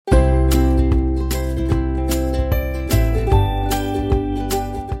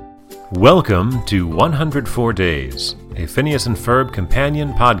Welcome to 104 Days, a Phineas and Ferb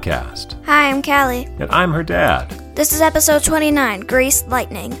companion podcast. Hi, I'm Callie. And I'm her dad. This is episode 29, Greased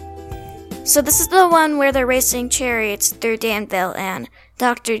Lightning. So this is the one where they're racing chariots through Danville, and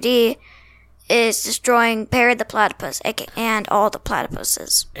Dr. D is destroying Perry the Platypus, and all the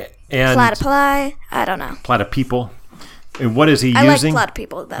platypuses. And Platypus? I don't know. Platypeople. And what is he I using? like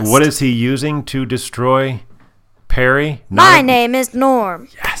platypeople best. What is he using to destroy Perry? My name is Norm.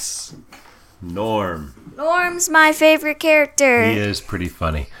 Yes. Norm. Norm's my favorite character. He is pretty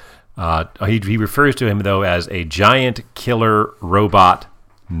funny. He refers to him, though, as a giant killer robot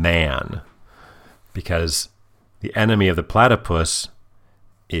man. Because the enemy of the platypus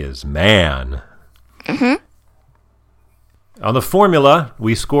is man. Mm-hmm. On the formula,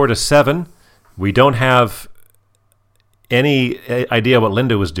 we scored a 7. We don't have any idea what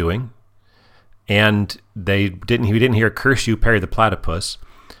Linda was doing. And we didn't hear Curse You, Perry the Platypus.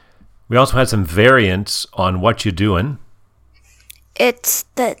 We also had some variants on What You Doin'.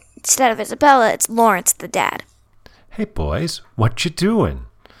 Instead of Isabella, it's Lawrence the dad. Hey boys, what you doing?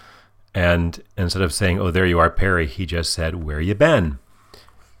 And instead of saying, "Oh, there you are, Perry," he just said, "Where you been?"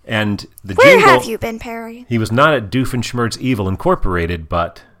 And the Where jingle, have you been, Perry? He was not at Doofenshmirtz Evil Incorporated,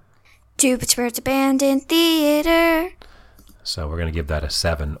 but Doofenshmirtz Abandoned Theater. So we're going to give that a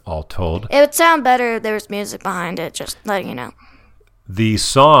 7 all told. It would sound better if there was music behind it, just letting you know. The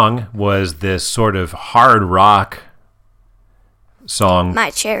song was this sort of hard rock song.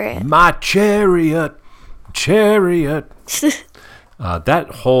 My Chariot. My chariot, chariot. That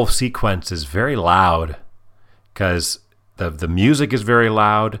whole sequence is very loud because the music is very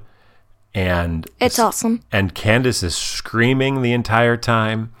loud. And it's awesome. And Candace is screaming the entire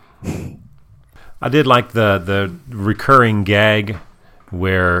time. I did like the recurring gag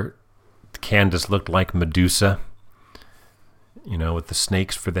where Candace looked like Medusa, with the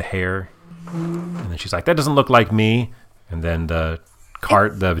snakes for the hair. And then she's like, "That doesn't look like me." And then the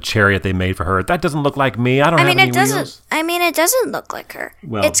chariot they made for her, "That doesn't look like me. I don't have any wheels." It doesn't look like her.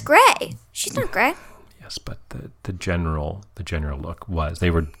 Well, it's gray. She's not gray. Yes, but the general look was.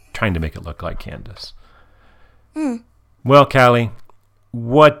 They were trying to make it look like Candace. Well, Callie,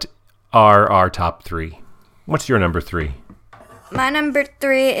 what are our top 3? What's your number 3? My number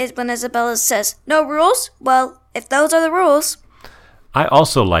 3 is when Isabella says, "No rules?" Well, if those are the rules. I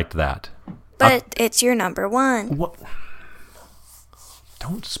also liked that. But it's your number 1. What?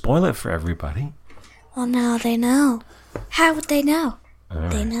 Don't spoil it for everybody. Well, now they know. How would they know?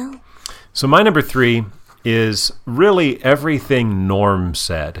 They know. So my number 3 is really everything Norm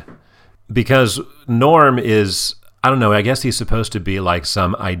said. Because Norm is, I don't know, I guess he's supposed to be like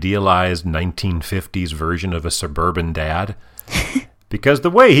some idealized 1950s version of a suburban dad. Because the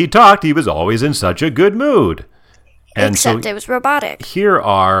way he talked, he was always in such a good mood. And except it was robotic. Here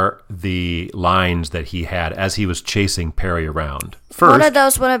are the lines that he had as he was chasing Perry around. First, one of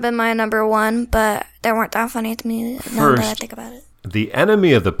those would have been my number 1, but they weren't that funny to me now that I think about it. The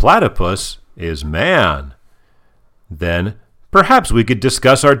enemy of the platypus is man. Then, perhaps we could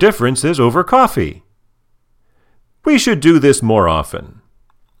discuss our differences over coffee. We should do this more often.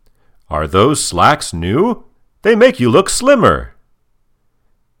 Are those slacks new? They make you look slimmer.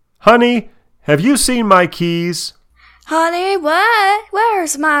 Honey, have you seen my keys? Honey, what?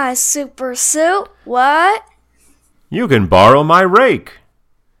 Where's my super suit? What? You can borrow my rake.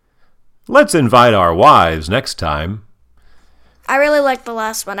 Let's invite our wives next time. I really liked the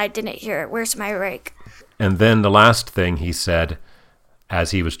last one. I didn't hear it. Where's my rake? And then the last thing he said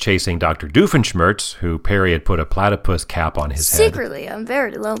as he was chasing Dr. Doofenshmirtz, who Perry had put a platypus cap on his head. Secretly, I'm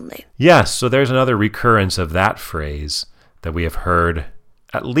very lonely. Yes, so there's another recurrence of that phrase that we have heard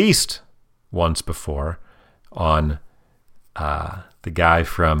at least once before on the guy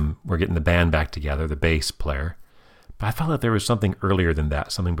from We're Getting the Band Back Together, the bass player. But I felt like there was something earlier than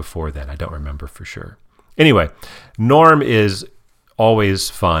that, something before that. I don't remember for sure. Anyway, Norm is always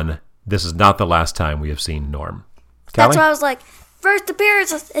fun. This is not the last time we have seen Norm. Callie? That's why I was like, first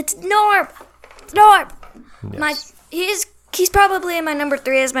appearance, it's Norm. It's Norm. Yes. He's probably in my number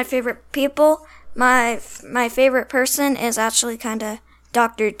 3 as my favorite people. My favorite person is actually kind of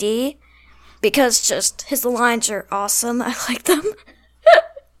Dr. D, because just his lines are awesome. I like them.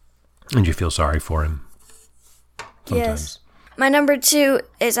 And you feel sorry for him sometimes. Yes. My number 2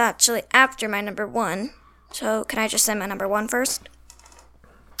 is actually after my number 1. So can I just say my number 1 first?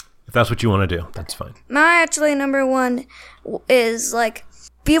 If that's what you want to do, that's fine. My actually number 1 is like,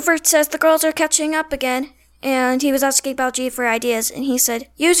 Buford says the girls are catching up again, and he was asking about G for ideas, and he said,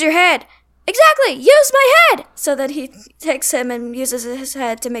 "Use your head." Exactly, use my head! So then he takes him and uses his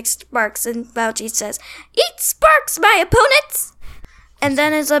head to make sparks, and Bauchi says, "Eat sparks, my opponents!" And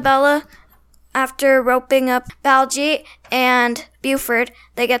then Isabella, after roping up Baljeet and Buford,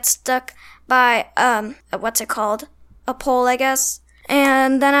 they get stuck by, what's it called? A pole, I guess.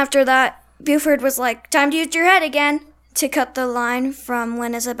 And then after that, Buford was like, time to use your head again, to cut the line from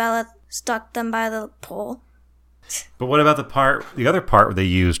when Isabella stuck them by the pole. But what about the other part where he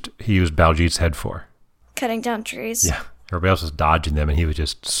used Baljeet's head for? Cutting down trees. Yeah. Everybody else was dodging them, and he was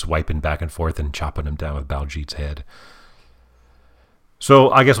just swiping back and forth and chopping them down with Baljeet's head.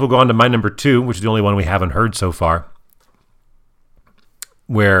 So I guess we'll go on to my number 2, which is the only one we haven't heard so far,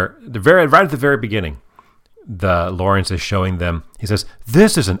 where right at the very beginning, Lawrence is showing them, he says,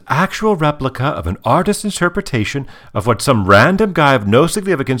 this is an actual replica of an artist's interpretation of what some random guy of no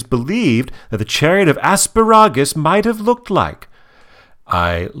significance believed that the chariot of Asparagus might have looked like.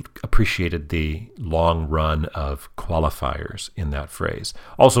 I appreciated the long run of qualifiers in that phrase.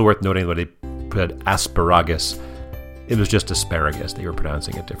 Also worth noting when they put asparagus, it was just asparagus. They were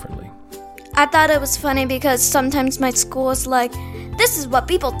pronouncing it differently. I thought it was funny because sometimes my school was like, this is what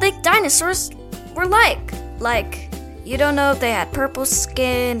people think dinosaurs were like. Like, you don't know if they had purple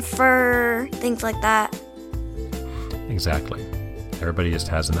skin, fur, things like that. Exactly. Everybody just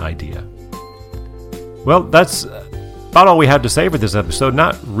has an idea. Well, that's about all we had to say for this episode.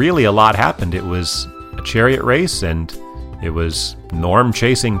 Not really a lot happened. It was a chariot race, and it was Norm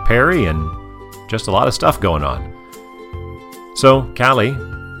chasing Perry, and just a lot of stuff going on. So, Callie,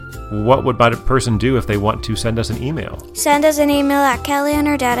 what would my person do if they want to send us an email? Send us an email at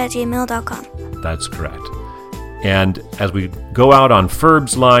callieandherdad@gmail.com. That's correct. And as we go out on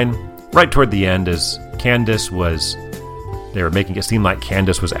Ferb's line, right toward the end, as they were making it seem like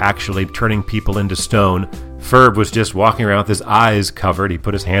Candace was actually turning people into stone, Ferb was just walking around with his eyes covered. He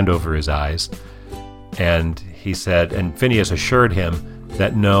put his hand over his eyes. And he said, and Phineas assured him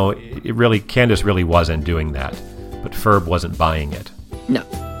that no, Candace really wasn't doing that. But Ferb wasn't buying it. No,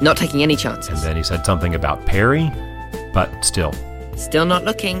 not taking any chances. And then he said something about Perry, but still. Still not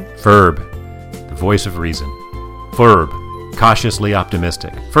looking. Ferb, the voice of reason. Ferb, cautiously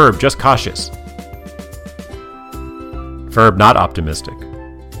optimistic. Ferb, just cautious. Ferb, not optimistic.